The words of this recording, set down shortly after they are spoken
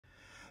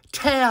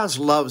Taz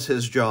loves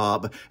his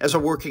job. As a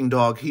working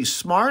dog, he's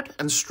smart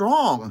and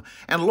strong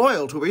and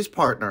loyal to his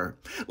partner.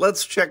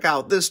 Let's check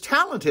out this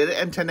talented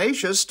and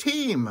tenacious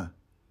team.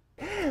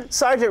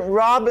 Sergeant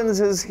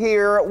Robbins is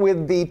here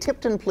with the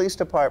Tipton Police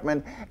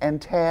Department, and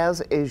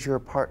Taz is your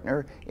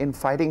partner in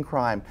fighting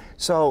crime.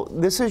 So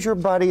this is your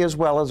buddy as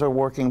well as a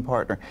working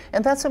partner.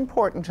 And that's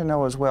important to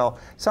know as well.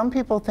 Some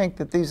people think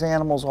that these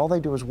animals, all they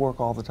do is work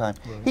all the time.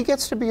 Right. He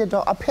gets to be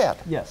a pet.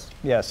 Yes,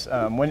 yes.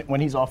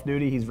 When he's off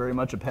duty, he's very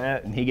much a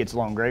pet, and he gets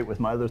along great with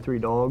my other 3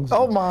 dogs.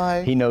 Oh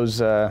my! He knows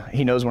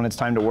when it's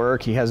time to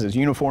work. He has his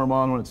uniform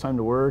on when it's time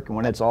to work, and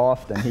when it's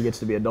off, then he gets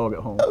to be a dog at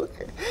home.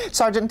 Okay.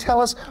 Sergeant, tell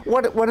us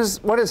what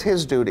is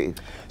his duty?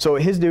 So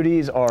his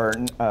duties are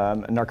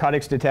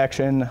narcotics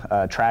detection,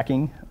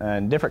 tracking,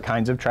 and different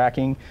kinds of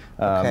tracking,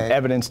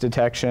 evidence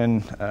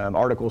detection,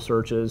 article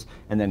searches,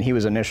 and then he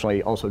was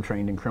initially also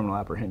trained in criminal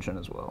apprehension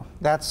as well.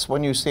 That's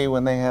when you see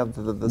when they have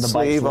the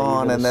sleeve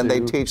on, and then they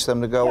teach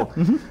them to go.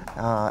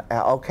 Yeah.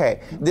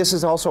 Okay. This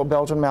is also a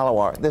Belgian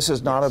Malinois. This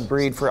is not a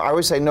breed for, I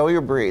always say know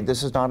your breed.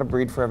 This is not a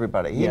breed for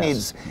everybody.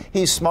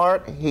 He's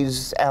smart,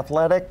 he's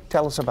athletic.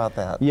 Tell us about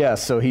that.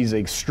 Yes, so he's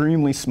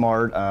extremely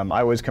smart.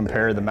 I always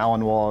compare the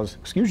Malinois,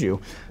 excuse you,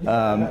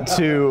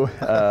 to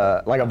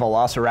like a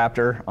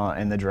velociraptor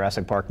in the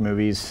Jurassic Park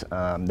movies.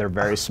 They're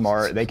very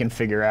smart. They can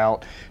figure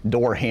out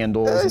door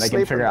handles, and they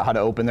can figure out how to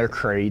open their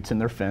crates and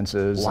their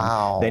fences.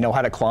 Wow. They know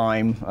how to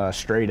climb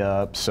straight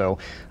up. So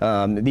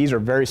these are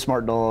very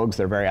smart dogs.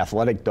 They're very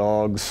athletic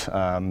dogs.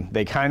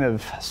 They kind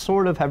of,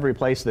 sort of have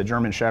replaced the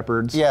German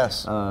Shepherds.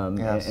 Yes.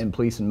 In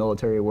police and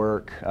military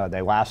work.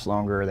 They last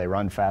longer. They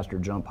run faster,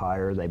 jump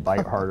higher. They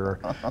bite harder.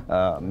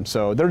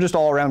 So they're just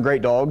all around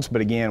great dogs.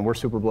 But again, we're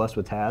super blessed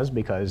with Taz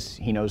because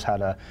he knows how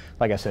to,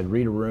 like I said,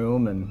 read a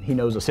room, and he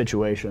knows a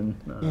situation.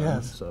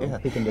 So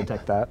he can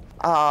detect that.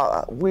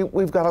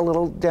 We've got a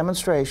little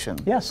demonstration.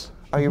 Yes.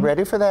 Are you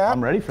ready for that?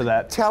 I'm ready for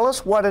that. Tell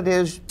us what it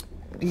is.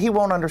 He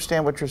won't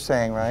understand what you're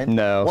saying, right?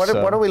 No.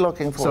 What are we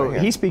looking for So here?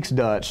 he speaks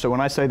Dutch, so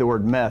when I say the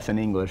word meth in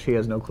English, he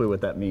has no clue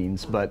what that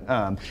means. But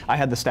I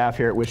had the staff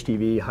here at Wish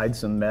TV hide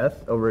some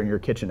meth over in your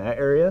kitchenette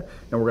area,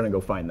 and we're going to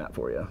go find that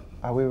for you.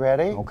 Are we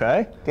ready?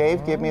 Okay.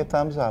 Dave, give me a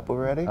thumbs up. We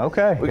ready?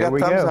 Okay. We got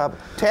thumbs up.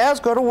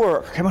 Taz, go to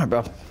work. Come on,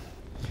 bro.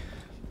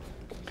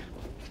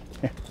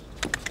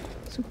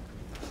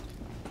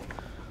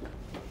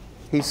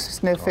 He's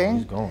sniffing. Oh,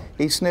 he's going.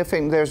 He's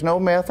sniffing. There's no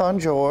meth on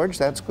George.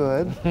 That's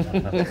good.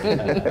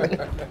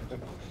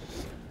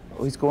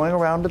 He's going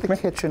around to the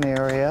kitchen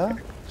area.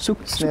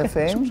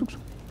 Sniffing.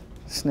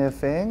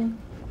 Sniffing.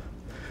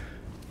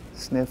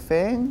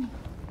 Sniffing.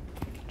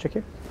 Check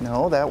here.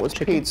 No, that was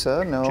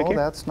pizza. No,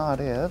 that's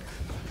not it.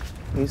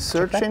 He's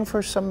searching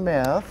for some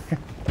meth.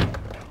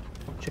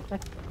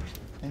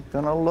 He's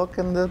gonna look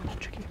in the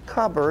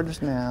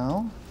cupboards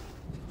now.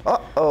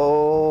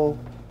 Uh-oh.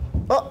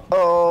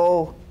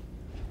 Uh-oh.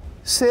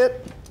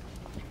 Sit.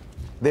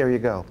 There you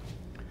go.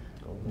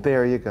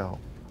 There you go.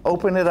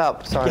 Open it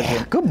up, Sergeant.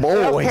 Yeah, good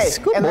boys.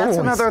 Okay, good and boys. That's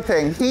another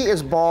thing. He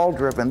is ball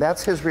driven.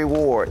 That's his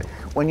reward.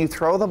 When you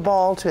throw the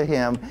ball to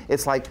him,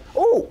 it's like,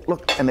 oh,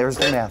 look, and there's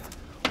the meth.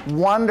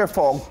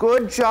 Wonderful.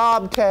 Good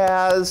job,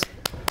 Taz.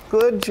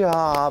 Good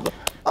job.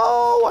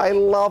 Oh, I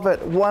love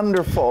it.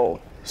 Wonderful.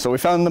 So we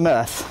found the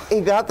meth. He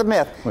got the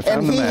meth.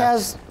 And he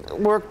has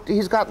worked,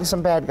 he's gotten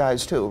some bad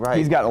guys too, right?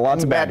 He's got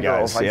lots of bad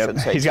guys. Girls, I should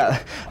say. He's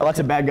got lots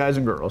of bad guys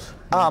and girls.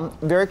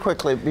 Very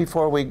quickly,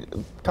 before we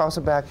toss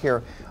it back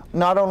here,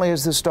 not only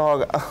is this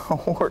dog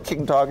a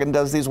working dog and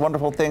does these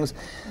wonderful things,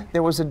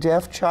 there was a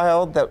deaf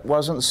child that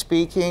wasn't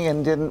speaking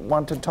and didn't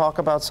want to talk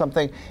about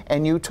something,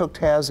 and you took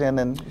Taz in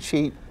and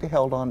she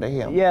held on to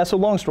him. Yeah, so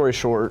long story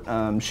short,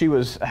 she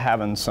was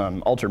having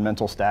some altered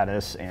mental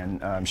status,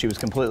 and she was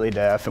completely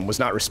deaf and was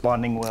not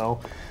responding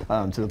well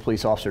to the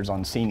police officers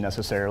on scene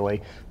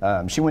necessarily.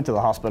 She went to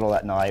the hospital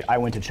that night. I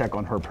went to check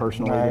on her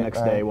personally the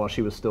next day while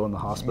she was still in the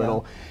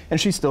hospital, and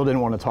she still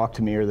didn't want to talk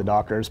to me or the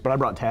doctors, but I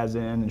brought Taz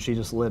in and she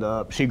just lit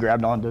up. She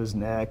grabbed onto his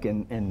neck,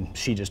 and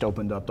she just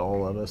opened up to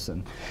all of us.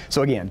 And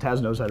so again, Taz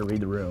knows how to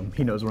read the room.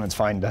 He knows when it's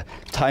time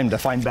to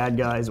find bad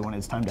guys and when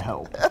it's time to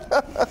help.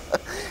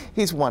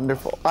 He's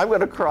wonderful. I'm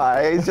going to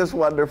cry. He's just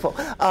wonderful.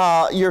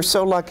 You're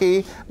so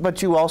lucky,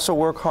 but you also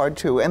work hard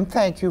too. And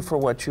thank you for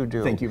what you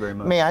do. Thank you very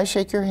much. May I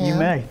shake your hand? You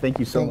may. Thank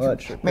you so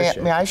much. May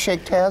I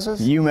shake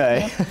Taz's? You may.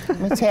 Yeah.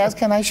 Taz,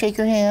 can I shake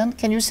your hand?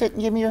 Can you sit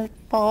and give me your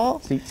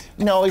ball? Seats.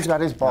 No, he's got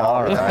his ball.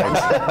 All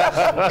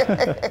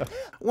right.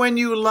 When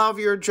you love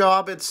your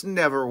job, it's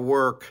never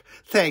work.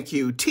 Thank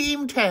you,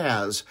 Team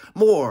Taz.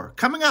 More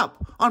coming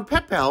up on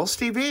Pet Pals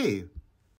TV.